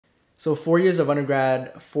So 4 years of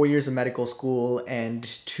undergrad, 4 years of medical school, and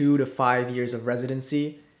 2 to 5 years of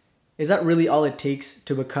residency. Is that really all it takes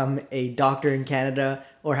to become a doctor in Canada,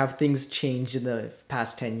 or have things changed in the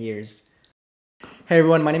past 10 years? Hey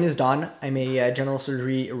everyone, my name is Don. I'm a general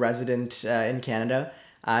surgery resident in Canada.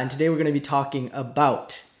 And today we're going to be talking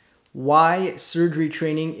about why surgery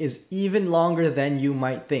training is even longer than you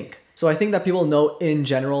might think. So I think that people know in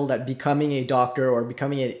general that becoming a doctor or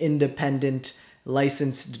becoming an independent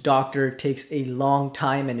licensed doctor takes a long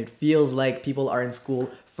time, and it feels like people are in school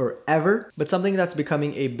forever. But something that's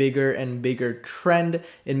becoming a bigger and bigger trend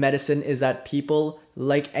in medicine is that people,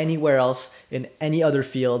 like anywhere else in any other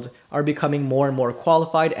field, are becoming more and more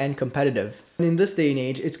qualified and competitive. And in this day and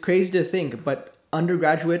age, it's crazy to think, but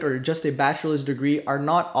undergraduate or just a bachelor's degree are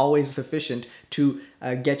not always sufficient to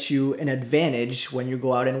get you an advantage when you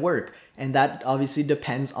go out and work. And that obviously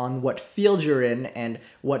depends on what field you're in and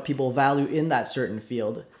what people value in that certain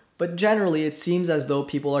field. But generally, it seems as though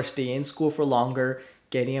people are staying in school for longer,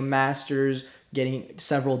 getting a master's, getting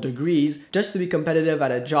several degrees, just to be competitive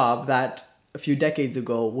at a job that a few decades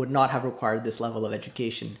ago would not have required this level of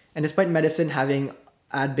education. And despite medicine having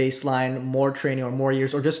at baseline more training or more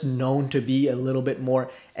years, or just known to be a little bit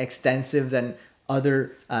more extensive than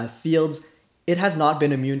other fields, it has not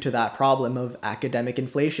been immune to that problem of academic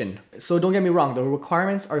inflation. So don't get me wrong, the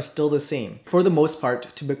requirements are still the same. For the most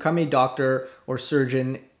part, to become a doctor or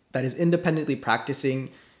surgeon that is independently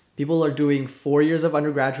practicing, people are doing 4 years of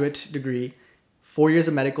undergraduate degree, 4 years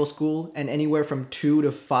of medical school, and anywhere from 2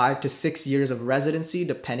 to 5 to 6 years of residency,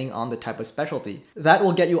 depending on the type of specialty. That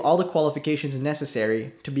will get you all the qualifications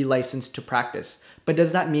necessary to be licensed to practice. But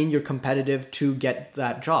does that mean you're competitive to get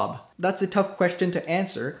that job? That's a tough question to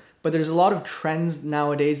answer, but there's a lot of trends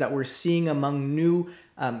nowadays that we're seeing among new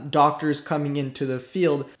doctors coming into the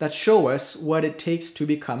field that show us what it takes to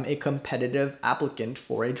become a competitive applicant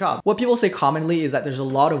for a job. What people say commonly is that there's a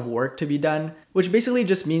lot of work to be done, which basically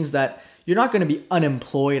just means that you're not going to be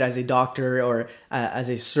unemployed as a doctor or as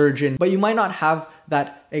a surgeon, but you might not have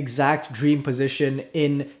that exact dream position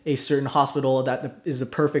in a certain hospital that is the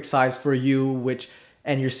perfect size for you,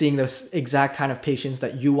 and you're seeing those exact kind of patients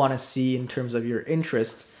that you want to see in terms of your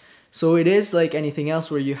interests. So it is like anything else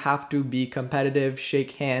where you have to be competitive,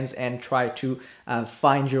 shake hands, and try to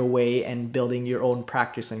find your way and building your own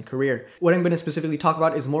practice and career. What I'm going to specifically talk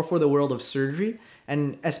about is more for the world of surgery,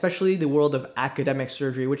 and especially the world of academic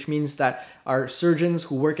surgery, which means that our surgeons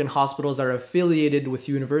who work in hospitals that are affiliated with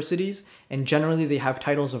universities, and generally they have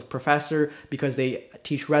titles of professor because they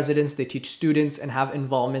teach residents, they teach students, and have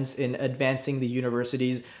involvements in advancing the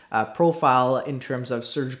university's profile in terms of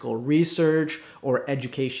surgical research or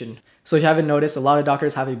education. So if you haven't noticed, a lot of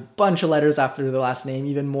doctors have a bunch of letters after their last name,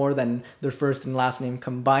 even more than their first and last name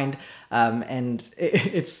combined. And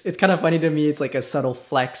it's kind of funny to me. It's like a subtle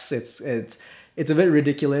flex. It's a bit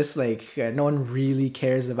ridiculous. Like no one really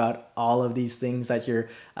cares about all of these things that you're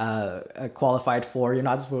qualified for. You're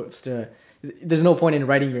not supposed to. There's no point in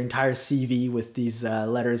writing your entire CV with these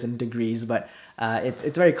letters and degrees, but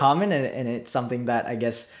it's very common, and it's something that I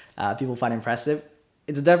guess people find impressive.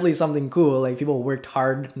 It's definitely something cool. Like people worked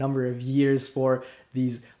hard number of years for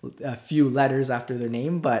these few letters after their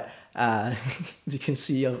name, but as you can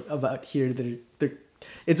see about here,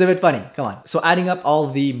 it's a bit funny. Come on. So adding up all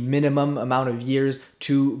the minimum amount of years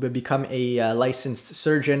to become a licensed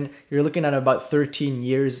surgeon, you're looking at about 13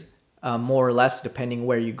 years, more or less, depending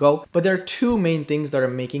where you go. But there are two main things that are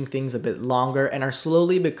making things a bit longer and are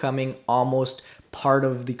slowly becoming almost part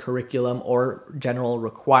of the curriculum or general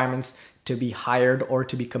requirements to be hired or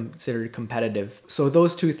to be considered competitive. So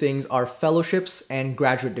those two things are fellowships and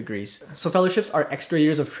graduate degrees. So fellowships are extra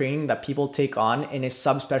years of training that people take on in a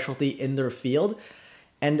subspecialty in their field.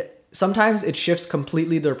 And sometimes it shifts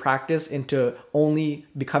completely their practice into only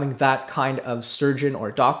becoming that kind of surgeon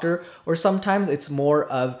or doctor, or sometimes it's more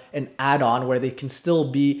of an add-on where they can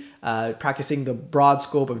still be practicing the broad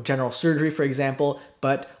scope of general surgery, for example,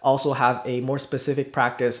 but also have a more specific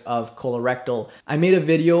practice of colorectal. I made a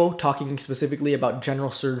video talking specifically about general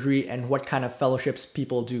surgery and what kind of fellowships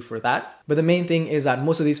people do for that. But the main thing is that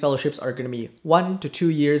most of these fellowships are going to be 1 to 2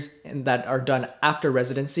 years and that are done after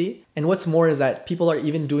residency. And what's more is that people are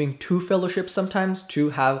even doing 2 fellowships sometimes to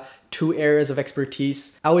have 2 areas of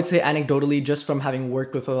expertise. I would say anecdotally, just from having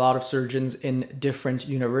worked with a lot of surgeons in different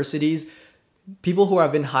universities, people who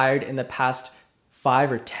have been hired in the past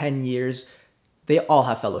 5 or 10 years they all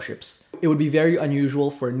have fellowships. It would be very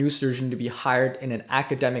unusual for a new surgeon to be hired in an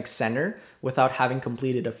academic center without having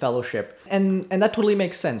completed a fellowship. And that totally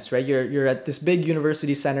makes sense, right? You're at this big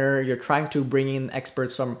university center, you're trying to bring in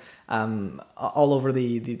experts from all over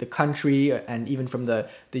the country and even from the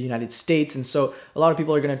United States. And so a lot of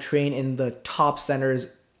people are going to train in the top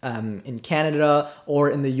centers in Canada or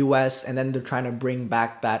in the US, and then they're trying to bring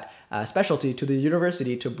back that specialty to the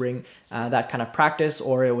university to bring that kind of practice,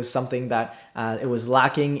 or it was something that it was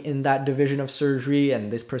lacking in that division of surgery, and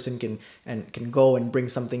this person can go and bring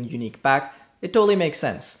something unique back. It totally makes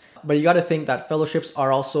sense. But you got to think that fellowships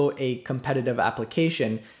are also a competitive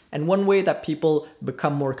application, and one way that people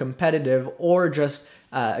become more competitive or just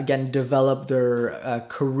again develop their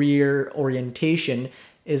career orientation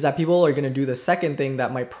is that people are going to do the second thing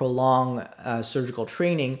that might prolong surgical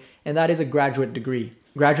training, and that is a graduate degree.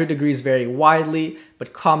 Graduate degrees vary widely,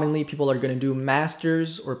 but commonly people are going to do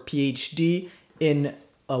master's or PhD in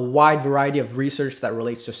a wide variety of research that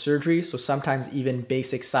relates to surgery. So sometimes even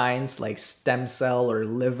basic science like stem cell or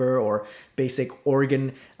liver or basic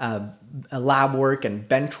organ lab work and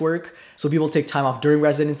bench work. So people take time off during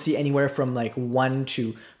residency, anywhere from like 1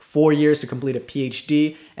 to 4 years to complete a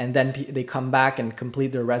PhD, and then they come back and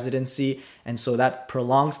complete their residency, and so that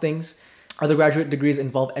prolongs things. Other graduate degrees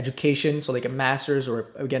involve education, so like a master's or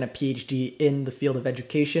again a PhD in the field of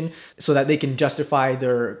education, so that they can justify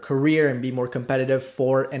their career and be more competitive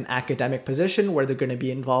for an academic position where they're going to be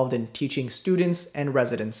involved in teaching students and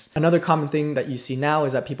residents. Another common thing that you see now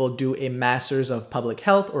is that people do a master's of public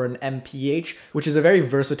health or an MPH, which is a very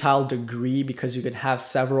versatile degree because you can have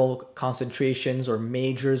several concentrations or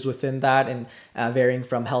majors within that, and varying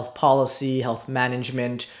from health policy, health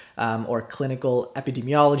management, or clinical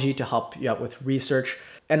epidemiology to help you out with research.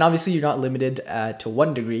 And obviously you're not limited to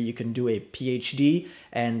one degree. You can do a PhD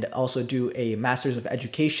and also do a master's of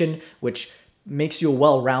education, which makes you a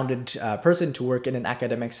well-rounded person to work in an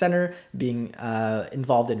academic center, being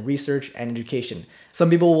involved in research and education. Some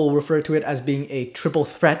people will refer to it as being a triple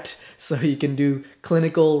threat, so you can do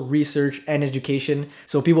clinical, research, and education.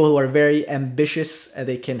 So people who are very ambitious,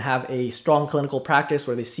 they can have a strong clinical practice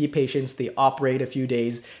where they see patients, they operate a few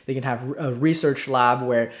days. They can have a research lab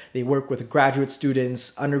where they work with graduate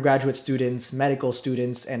students, undergraduate students, medical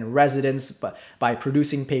students, and residents by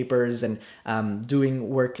producing papers and doing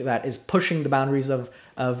work that is pushing the boundaries of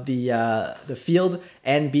the field,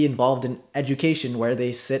 and be involved in education where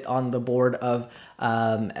they sit on the board of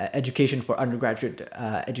education for undergraduate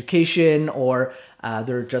education, or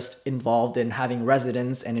they're just involved in having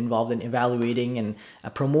residents and involved in evaluating and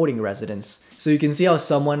promoting residents. So you can see how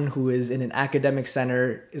someone who is in an academic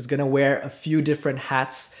center is going to wear a few different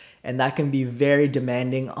hats, and that can be very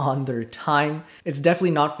demanding on their time. It's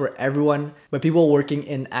definitely not for everyone, but people working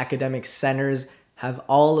in academic centers have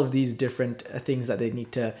all of these different things that they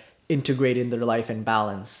need to integrate in their life and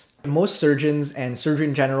balance. Most surgeons and surgery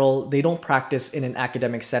in general, they don't practice in an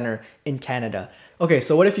academic center in Canada. Okay,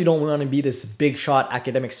 so what if you don't want to be this big shot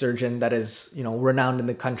academic surgeon that is, renowned in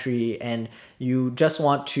the country, and you just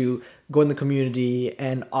want to go in the community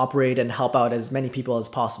and operate and help out as many people as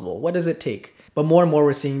possible? What does it take? But more and more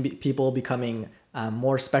we're seeing people becoming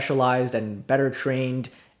more specialized and better trained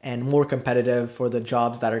and more competitive for the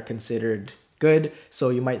jobs that are considered good. So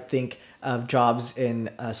you might think of jobs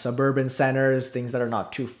in suburban centers, things that are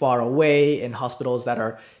not too far away, in hospitals that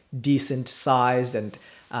are decent sized and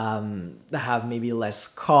that have maybe less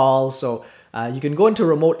call. So you can go into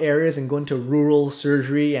remote areas and go into rural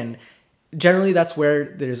surgery, and generally that's where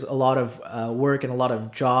there's a lot of work and a lot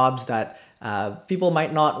of jobs that people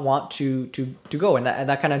might not want to go, and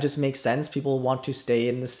that kind of just makes sense. People want to stay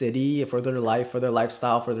in the city for their life, for their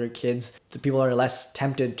lifestyle, for their kids. The people are less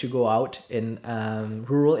tempted to go out in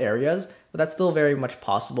rural areas, but that's still very much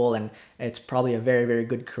possible, and it's probably a very, very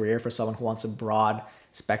good career for someone who wants a broad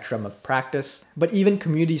spectrum of practice. But even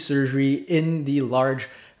community surgery in the large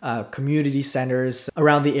community centers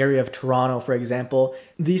around the area of Toronto, for example,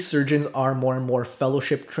 these surgeons are more and more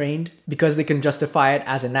fellowship trained because they can justify it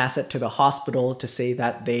as an asset to the hospital to say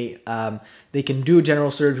that they can do general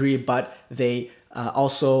surgery, but they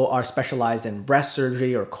also are specialized in breast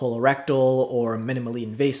surgery or colorectal or minimally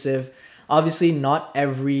invasive. Obviously, not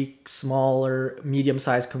every smaller,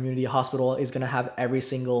 medium-sized community hospital is going to have every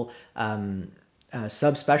single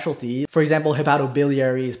subspecialty. For example,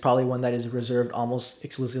 hepatobiliary is probably one that is reserved almost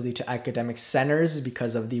exclusively to academic centers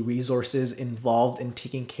because of the resources involved in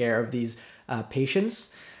taking care of these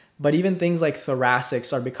patients. But even things like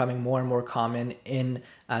thoracics are becoming more and more common in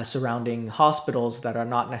surrounding hospitals that are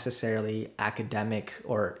not necessarily academic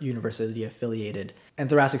or university affiliated. And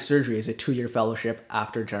thoracic surgery is a 2-year fellowship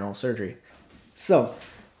after general surgery. So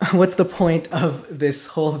what's the point of this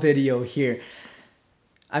whole video here?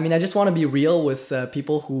 I mean, I just want to be real with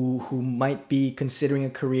people who might be considering a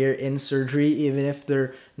career in surgery, even if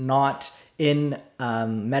they're not in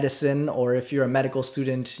medicine, or if you're a medical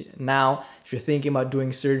student now, if you're thinking about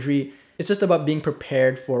doing surgery. It's just about being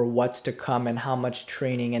prepared for what's to come and how much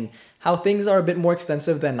training and how things are a bit more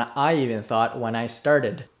extensive than I even thought when I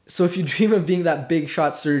started. So if you dream of being that big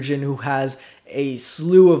shot surgeon who has a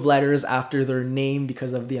slew of letters after their name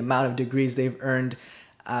because of the amount of degrees they've earned,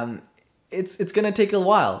 it's gonna take a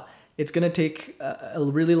while. It's gonna take a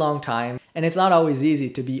really long time, and it's not always easy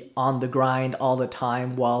to be on the grind all the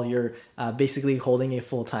time while you're basically holding a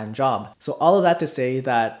full-time job. So all of that to say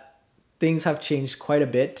that things have changed quite a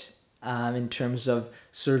bit in terms of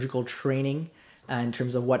surgical training, in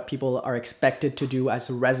terms of what people are expected to do as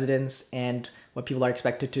residents and what people are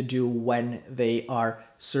expected to do when they are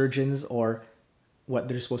surgeons, or what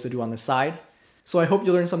they're supposed to do on the side. So I hope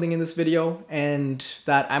you learned something in this video, and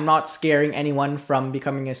that I'm not scaring anyone from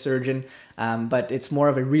becoming a surgeon, but it's more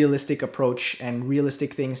of a realistic approach and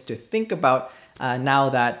realistic things to think about now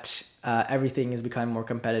that everything is becoming more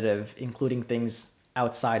competitive, including things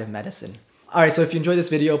outside of medicine. Alright, so if you enjoyed this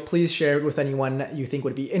video, please share it with anyone you think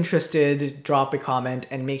would be interested, drop a comment,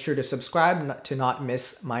 and make sure to subscribe to not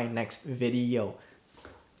miss my next video.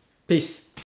 Peace.